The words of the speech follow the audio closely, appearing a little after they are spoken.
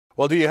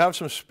Well, do you have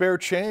some spare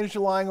change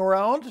lying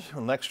around?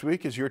 Well, next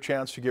week is your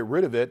chance to get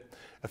rid of it.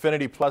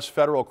 Affinity Plus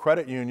Federal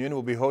Credit Union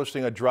will be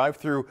hosting a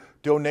drive-through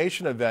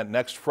donation event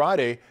next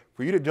Friday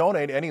for you to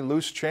donate any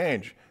loose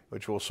change,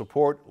 which will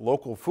support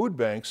local food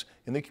banks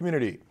in the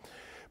community.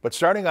 But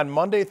starting on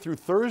Monday through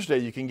Thursday,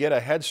 you can get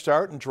a head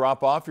start and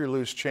drop off your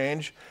loose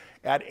change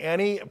at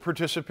any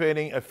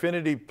participating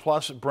Affinity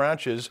Plus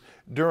branches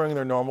during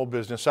their normal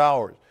business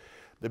hours.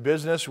 The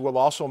business will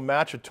also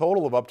match a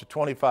total of up to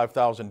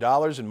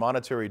 $25,000 in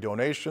monetary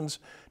donations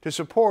to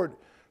support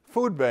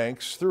food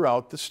banks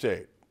throughout the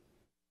state.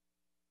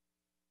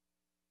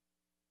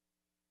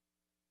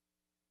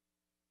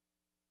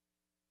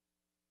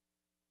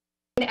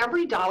 And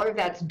every dollar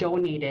that's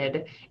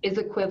donated is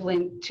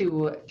equivalent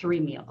to 3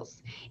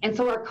 meals. And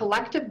so our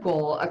collective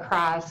goal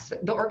across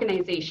the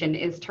organization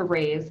is to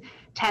raise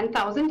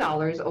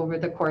 $10,000 over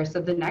the course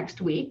of the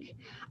next week.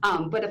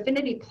 But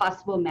Affinity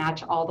Plus will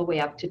match all the way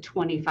up to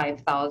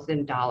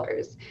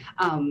 $25,000.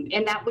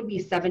 And that would be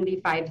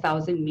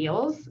 75,000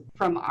 meals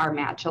from our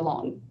match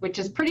alone, which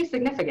is pretty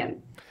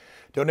significant.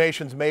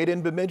 Donations made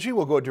in Bemidji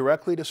will go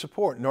directly to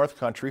support North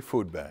Country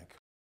Food Bank.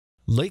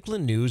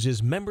 Lakeland News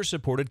is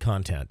member-supported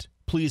content.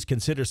 Please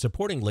consider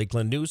supporting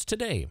Lakeland News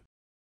today.